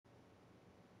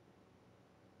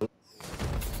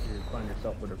find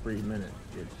yourself with a free minute,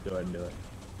 you just go ahead and do it.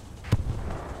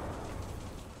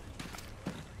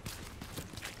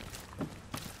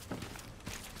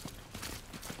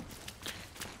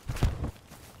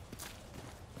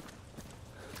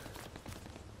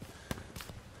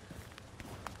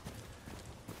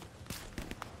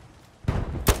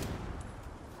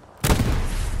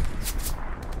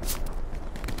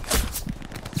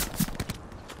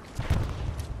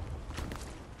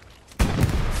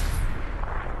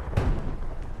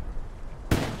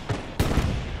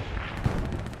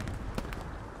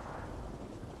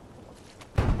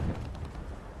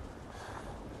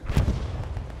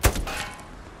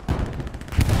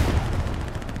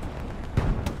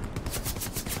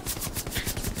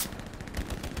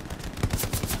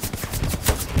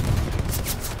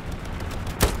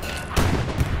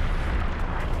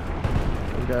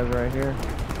 Guys right here.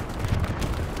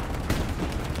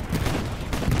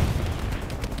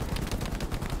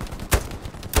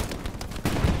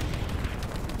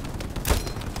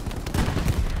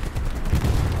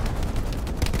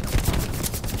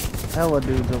 Hella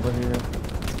dudes over here.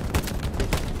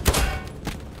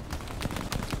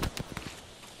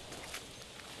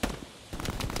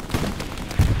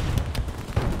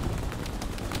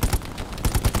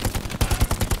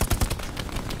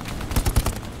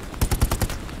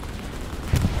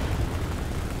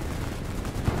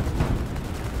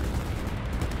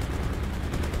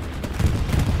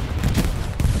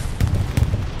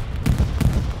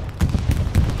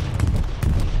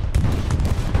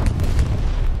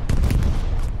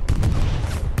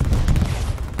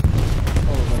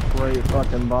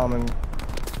 Fucking bombing.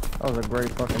 That was a great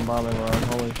fucking bombing run.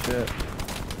 Holy shit.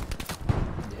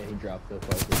 Yeah, he dropped the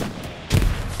fucking.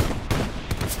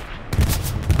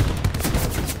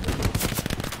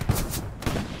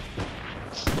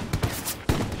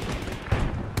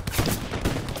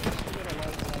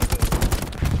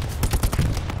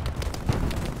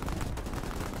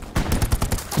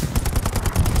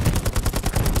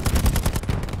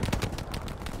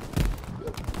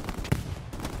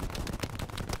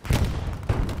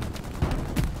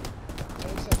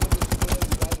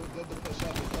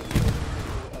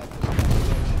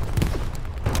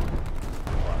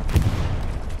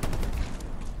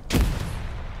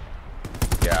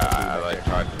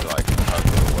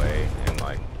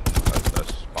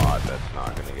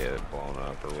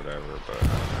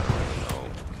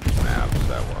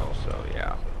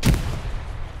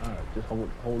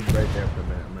 Hold right there for a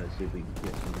minute. I'm gonna see if we can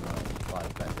get some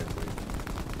live back there for you.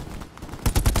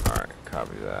 Alright,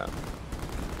 copy that.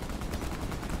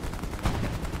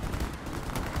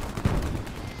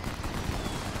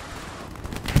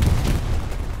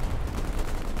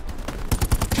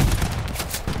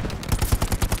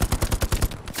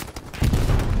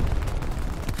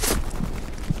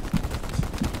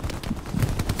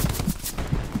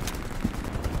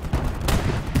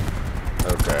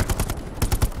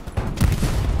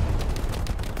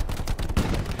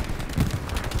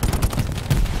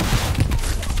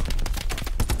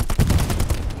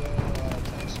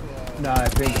 No, I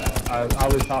think I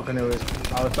was talking to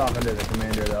the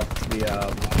commander though, the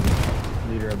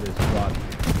leader of this squad.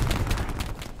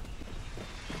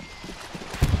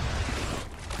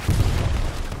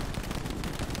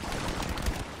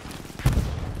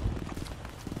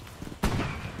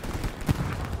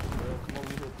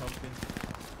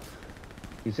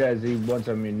 He says he wants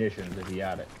some munitions if he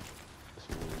had it.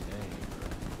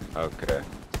 Okay.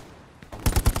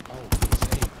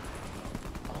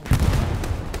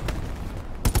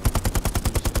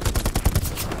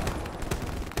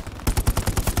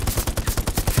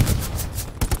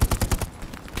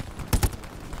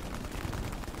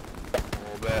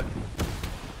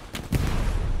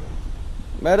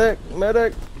 Medic,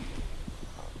 medic.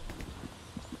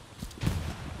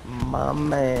 My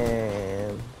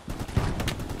man.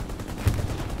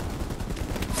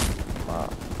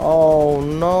 Oh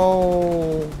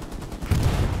no.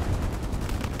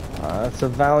 That's a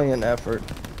valiant effort.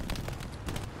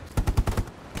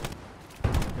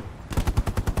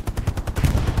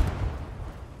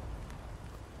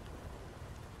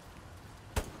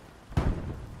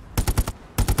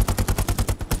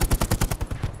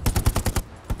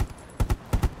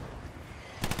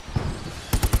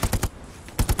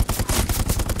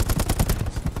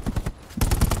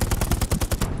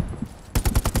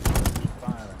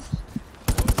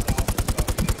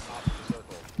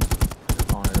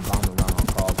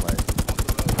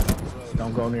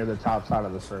 Don't go near the top side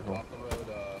of the circle.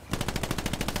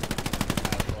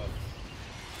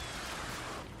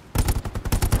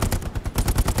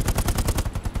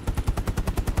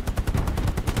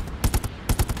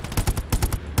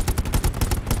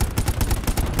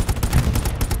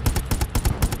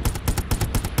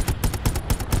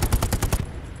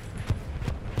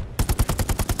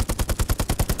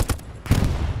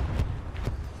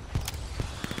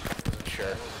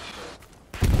 sure.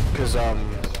 Cause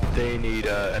they need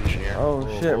engineer. Oh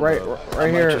shit! hold Right, up. right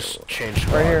I here. might just change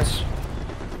Right here. squads.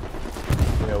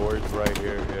 Yeah, where's right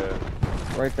here?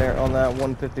 Yeah. Right there on that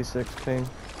 156 ping.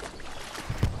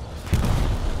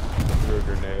 Threw a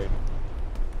grenade.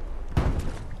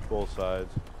 Both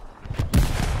sides.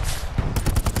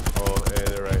 Oh, hey,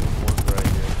 they're right. One's right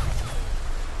here.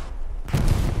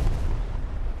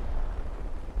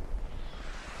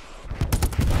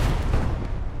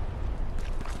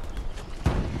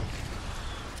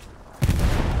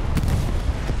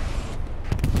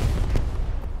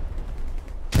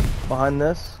 Behind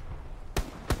this.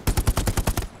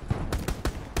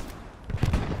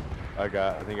 I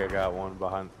think I got one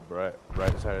behind right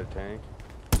side of the tank.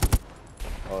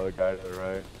 Oh, the guy to the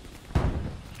right.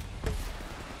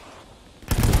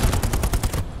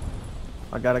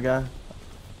 I got a guy.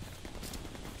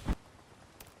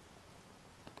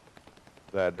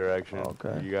 That direction.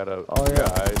 Okay. You gotta, Oh, you yeah.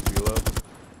 gotta hide, Velo.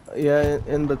 Yeah,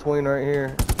 in between right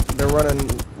here. They're running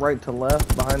right to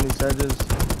left behind these hedges.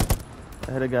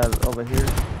 I hit a guy over here.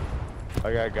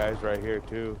 I got guys right here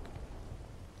too.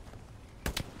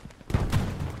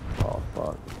 Oh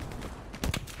fuck.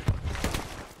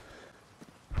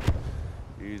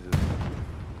 Jesus.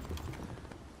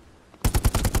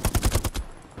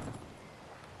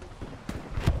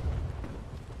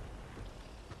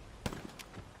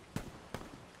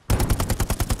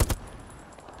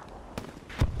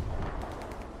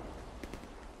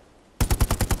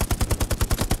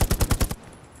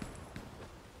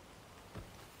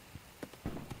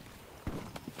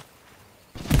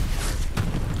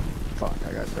 Fuck,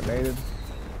 I got grenaded.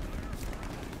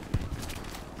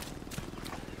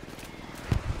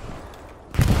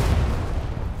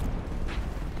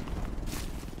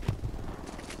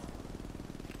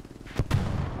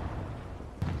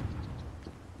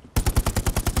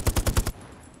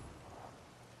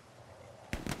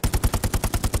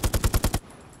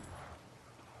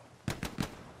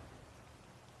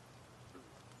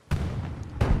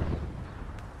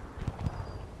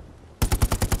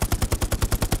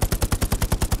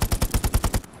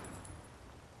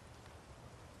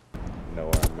 Know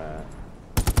where I'm at.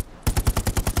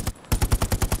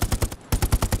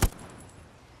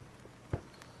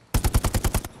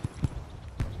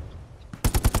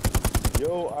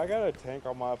 Yo, I got a tank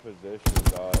on my position,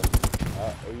 dog.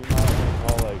 You might want to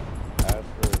call, like, ask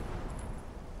for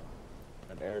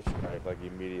an airstrike, like,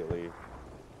 immediately.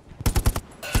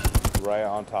 Right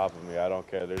on top of me. I don't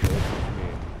care. There's just me.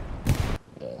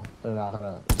 Yeah, they're not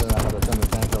gonna send the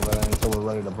tank over there until we're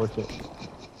ready to butch it.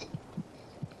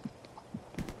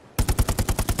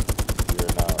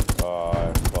 You're not. Oh,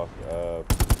 I fucked up.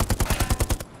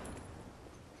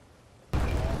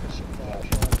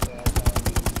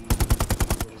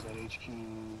 What is that, HQ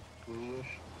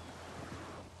 3-ish?